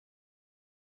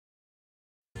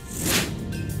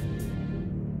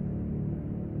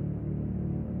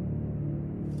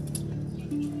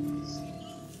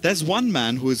There's one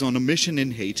man who is on a mission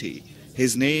in Haiti.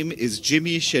 His name is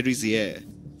Jimmy Cherizier,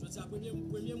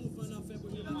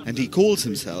 and he calls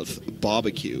himself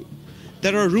Barbecue.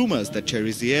 There are rumors that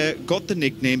Cherizier got the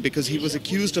nickname because he was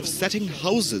accused of setting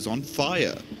houses on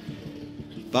fire.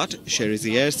 But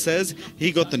Cherizier says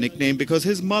he got the nickname because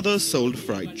his mother sold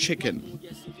fried chicken.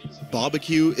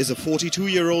 Barbecue is a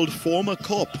 42-year-old former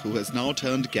cop who has now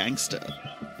turned gangster.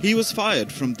 He was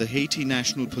fired from the Haiti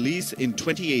National Police in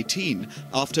 2018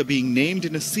 after being named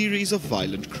in a series of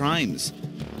violent crimes.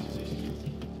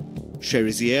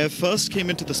 Cherizier first came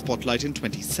into the spotlight in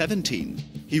 2017.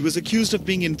 He was accused of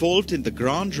being involved in the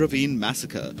Grand Ravine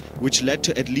massacre, which led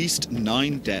to at least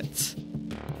 9 deaths.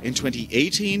 In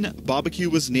 2018, Barbecue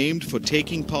was named for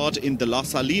taking part in the La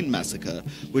Saline massacre,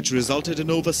 which resulted in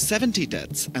over 70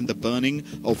 deaths and the burning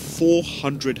of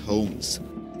 400 homes.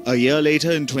 A year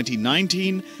later, in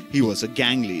 2019, he was a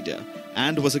gang leader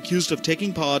and was accused of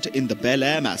taking part in the Bel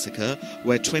Air massacre,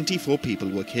 where 24 people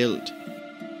were killed.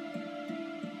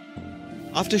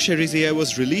 After Cherizier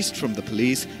was released from the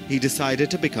police, he decided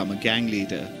to become a gang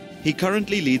leader. He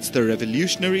currently leads the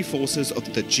revolutionary forces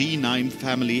of the G9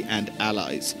 family and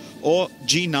allies, or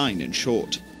G9 in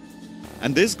short.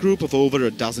 And this group of over a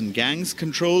dozen gangs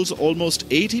controls almost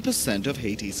 80% of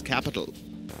Haiti's capital.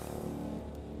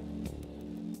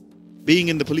 Being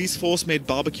in the police force made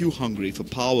Barbecue hungry for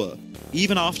power.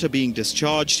 Even after being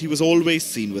discharged, he was always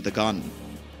seen with a gun.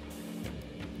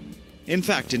 In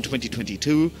fact, in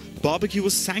 2022, Barbecue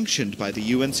was sanctioned by the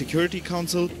UN Security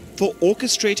Council for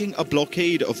orchestrating a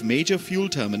blockade of major fuel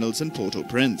terminals in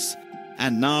Port-au-Prince.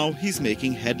 And now he's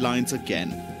making headlines again.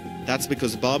 That's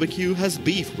because Barbecue has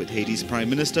beef with Haiti's Prime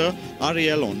Minister,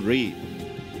 Ariel Henry.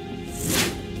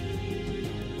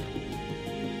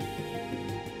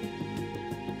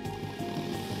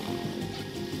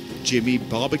 Jimmy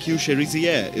Barbecue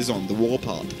Cherizier is on the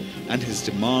warpath, and his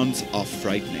demands are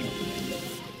frightening.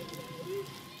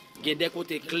 If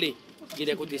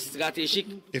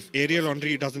Ariel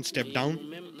Henry doesn't step down,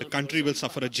 the country will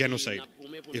suffer a genocide.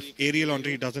 If Ariel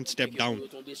Henry doesn't step down,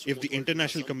 if the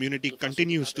international community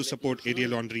continues to support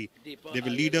Ariel Henry, they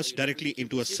will lead us directly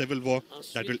into a civil war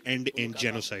that will end in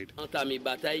genocide.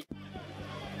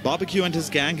 Barbecue and his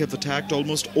gang have attacked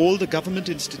almost all the government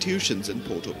institutions in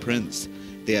Port-au-Prince.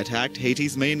 They attacked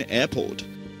Haiti's main airport.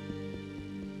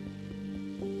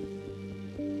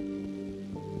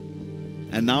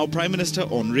 And now Prime Minister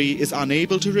Henry is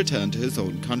unable to return to his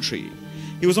own country.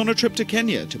 He was on a trip to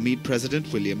Kenya to meet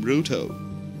President William Ruto.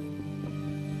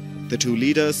 The two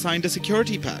leaders signed a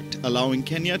security pact allowing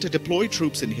Kenya to deploy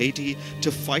troops in Haiti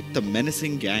to fight the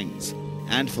menacing gangs.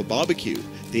 And for Barbecue,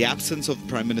 the absence of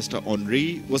Prime Minister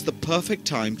Henry was the perfect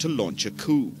time to launch a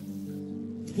coup.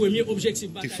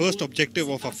 The first objective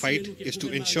of our fight is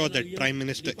to ensure that Prime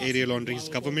Minister Ariel Henry's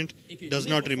government does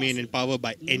not remain in power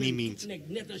by any means.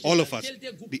 All of us,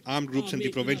 the armed groups in the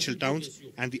provincial towns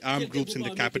and the armed groups in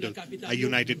the capital, are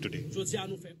united today.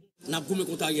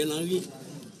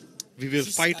 We will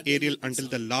fight Ariel until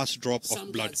the last drop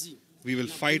of blood. We will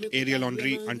fight Ariel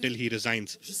Henry until he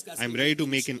resigns. I am ready to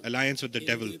make an alliance with the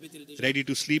devil, ready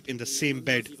to sleep in the same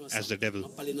bed as the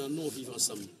devil.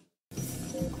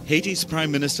 Haiti's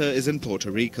Prime Minister is in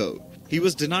Puerto Rico. He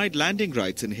was denied landing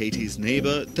rights in Haiti's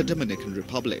neighbor, the Dominican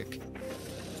Republic.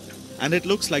 And it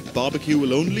looks like Barbecue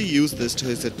will only use this to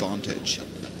his advantage.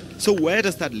 So where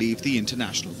does that leave the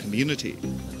international community?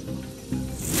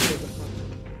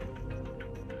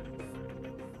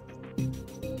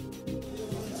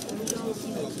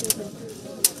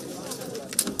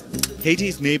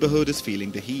 Haiti's neighborhood is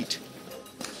feeling the heat.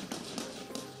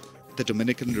 The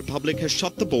Dominican Republic has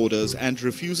shut the borders and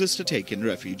refuses to take in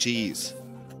refugees.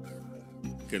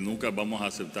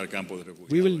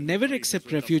 We will never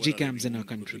accept refugee camps in our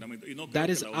country. That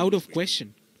is out of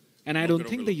question. And I don't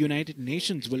think the United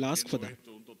Nations will ask for that.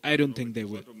 I don't think they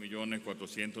will.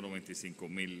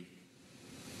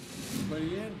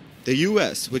 The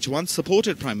US, which once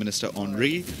supported Prime Minister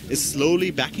Henry, is slowly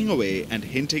backing away and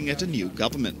hinting at a new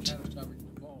government.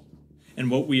 And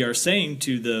what we are saying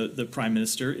to the Prime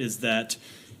Minister is that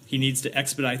he needs to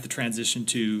expedite the transition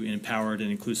to empowered and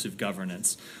inclusive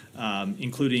governance,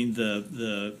 including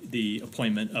the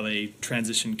appointment of a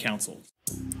transition council.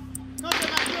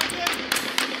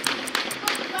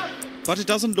 But it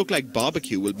doesn't look like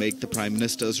Barbecue will make the Prime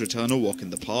Minister's return a walk in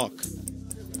the park.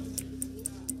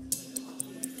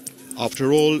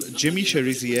 After all, Jimmy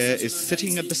Cherizier is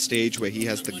sitting at the stage where he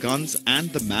has the guns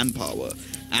and the manpower,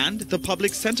 and the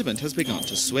public sentiment has begun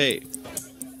to sway.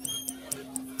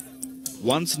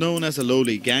 Once known as a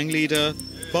lowly gang leader,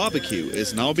 Barbecue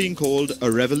is now being called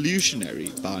a revolutionary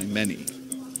by many.